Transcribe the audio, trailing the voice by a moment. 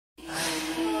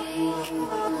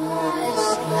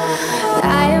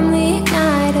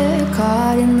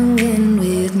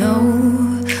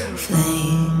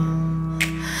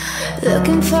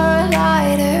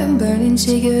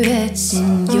cigarettes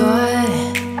in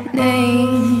your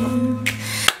name.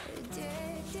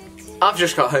 I've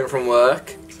just got home from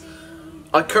work.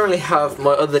 I currently have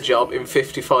my other job in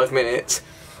 55 minutes.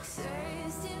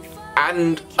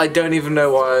 And I don't even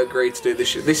know why I agreed to do this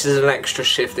shift. This is an extra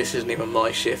shift, this isn't even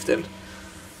my shift. And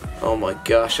oh my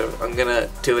gosh, I'm gonna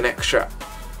do an extra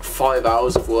 5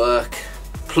 hours of work.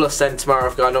 Plus then tomorrow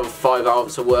I've got another 5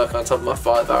 hours of work on top of my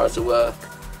 5 hours of work.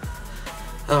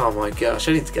 Oh my gosh,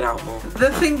 I need to get out more.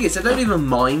 The thing is, I don't even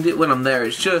mind it when I'm there,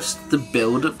 it's just the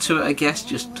build up to it, I guess.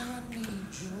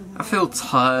 I feel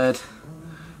tired.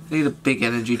 I need a big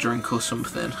energy drink or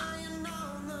something.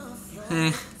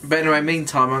 But anyway,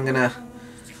 meantime, I'm gonna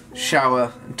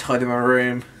shower and tidy my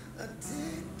room.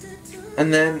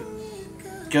 And then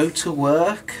go to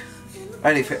work.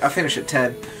 I finish at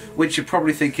 10, which you're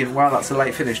probably thinking, wow, that's a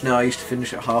late finish. No, I used to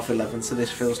finish at 11:30, so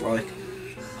this feels like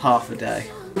half a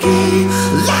day.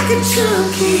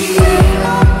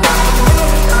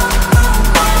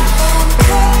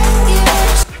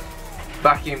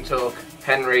 Vacuum talk.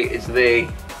 Henry is the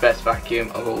best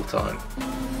vacuum of all time.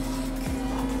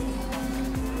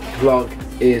 Vlog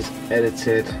is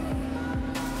edited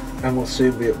and will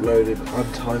soon be uploaded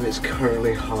on time. It's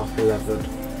currently 11:30.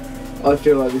 I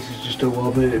feel like this is just a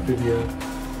 1 minute video,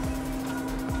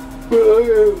 but I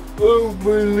am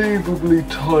unbelievably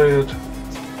tired.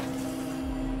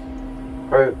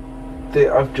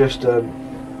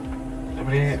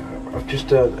 I've just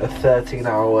done a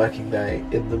 13-hour working day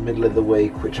in the middle of the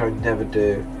week, which I never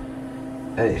do,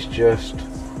 and it's just,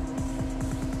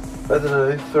 I don't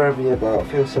know, throwing me about. I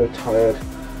feel so tired.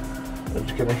 I'm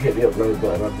just gonna hit the upload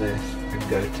button on this and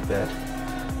go to bed.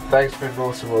 Thanks for being an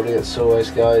awesome audience as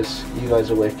always, guys. You guys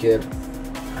are wicked,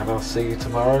 and I'll see you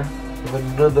tomorrow with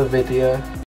another video.